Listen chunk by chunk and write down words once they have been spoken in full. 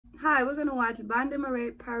Hi, we're gonna watch Baandh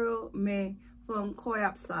Pairon from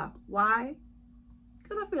Aftab. Why?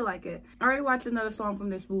 Because I feel like it. I already watched another song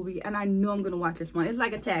from this movie, and I know I'm gonna watch this one. It's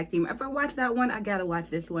like a tag team. If I watch that one, I gotta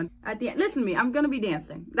watch this one. At the end, listen to me, I'm gonna be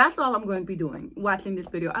dancing. That's all I'm going to be doing, watching this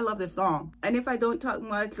video. I love this song. And if I don't talk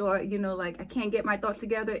much, or, you know, like I can't get my thoughts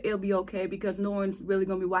together, it'll be okay, because no one's really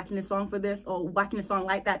gonna be watching this song for this, or watching a song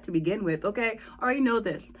like that to begin with, okay? I already know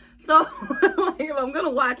this. So, if I'm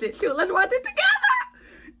gonna watch it, shoot, let's watch it together!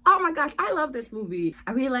 Oh my gosh, I love this movie.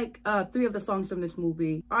 I really like 3 of the songs from this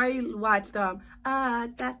movie. I watched I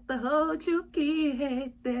got the whole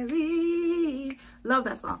Chuki theory. Love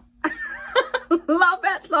that song. Love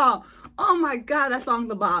that song. Oh my god, that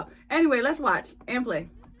song's a bop. Anyway, let's watch and play.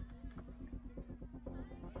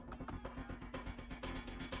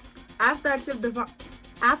 Aftab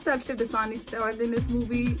Shivdasani stars in this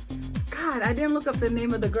movie. God, I didn't look up the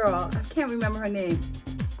name of the girl. I can't remember her name.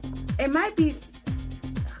 It might be...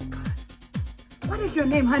 What is your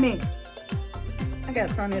name, honey? I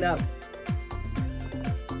gotta turn it up.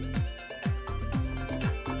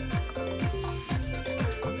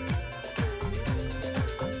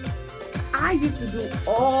 I used to do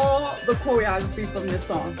all the choreography from this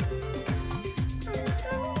song.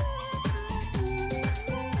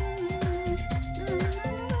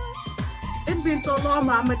 It's been so long,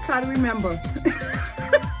 but I'm gonna try to remember.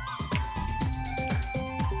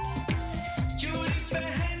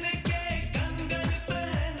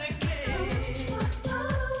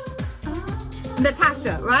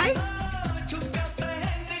 Nataasha, right?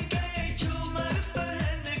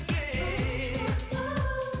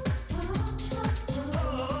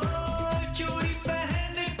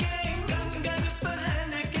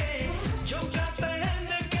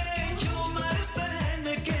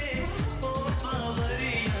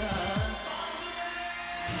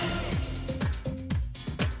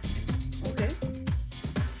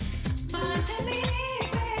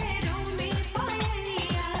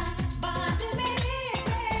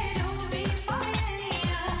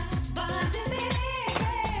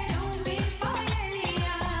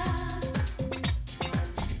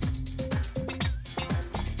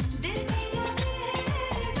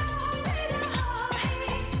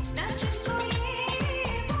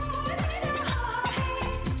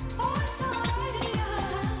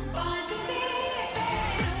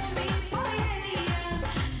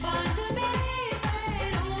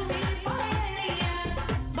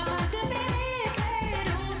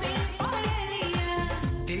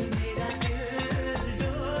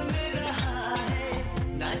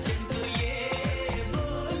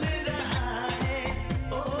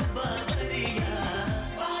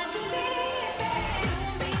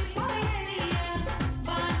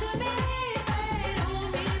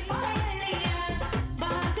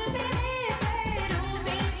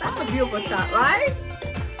 Beautiful shot, right?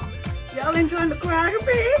 Y'all enjoying the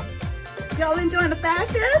choreography? Y'all enjoying the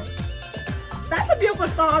fashion? That's a beautiful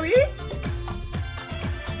story.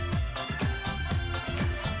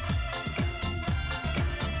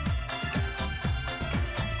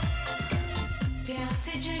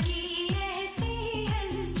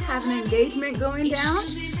 Have an engagement going down.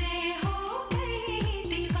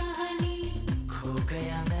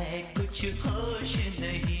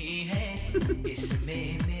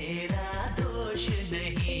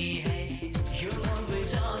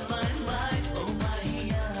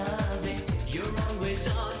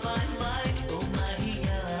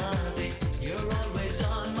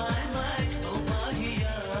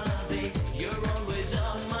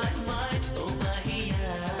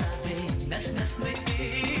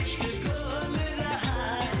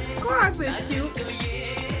 Is cute.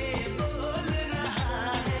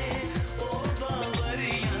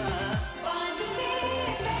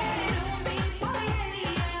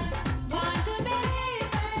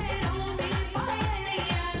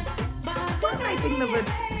 What am I thinking of it?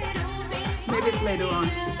 Maybe it's later on.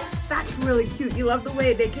 That's really cute. You love the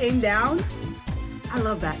way they came down? I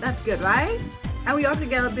love that. That's good, right? And we also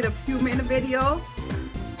get a bit of humor in the video.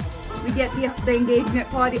 We get the engagement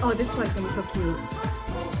party. Oh, this one's gonna be so cute.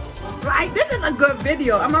 Right? This is a good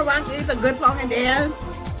video. I'm gonna watch it. It's a good song and dance.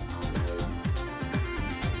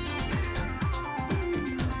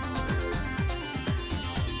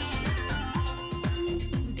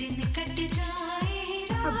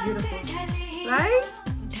 How beautiful. Right?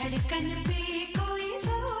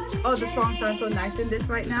 Oh, the song sounds so nice in this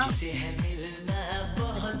right now. Set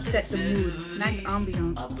the mood. Nice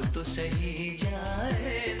ambiance.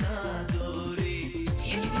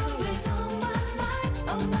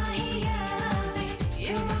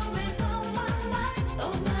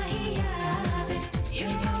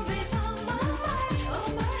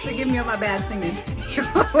 Forgive me of my bad singing. Good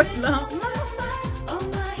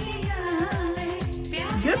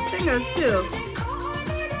singers too.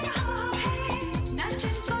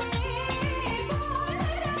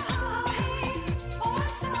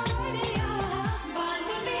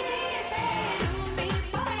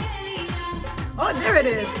 Oh, there it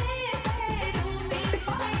is.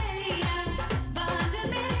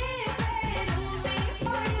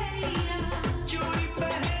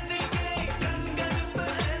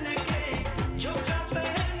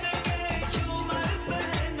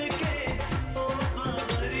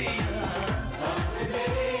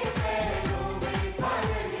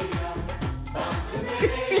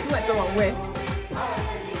 He went the wrong way.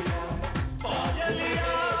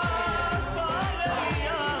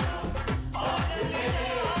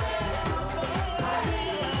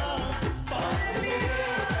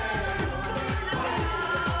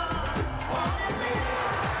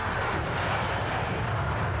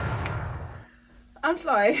 I'm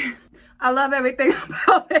sorry. I love everything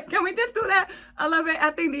about it. Can we just do that? I love it.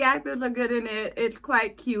 I think the actors are good in it. It's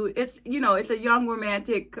quite cute. It's, you know, it's a young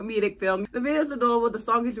romantic comedic film. The video is adorable. The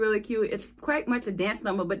song is really cute. It's quite much a dance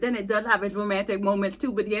number, but then it does have its romantic moments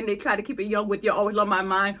too. But at the end, they try to keep it young with You're Always on My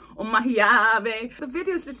Mind, Oh My Yave. The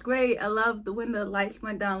video is just great. I love when the lights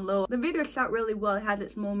went down low. The video is shot really well. It has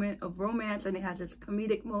its moment of romance and it has its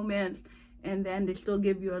comedic moments. And then they still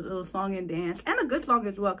give you a little song and dance. And a good song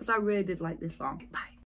as well, because I really did like this song. Bye.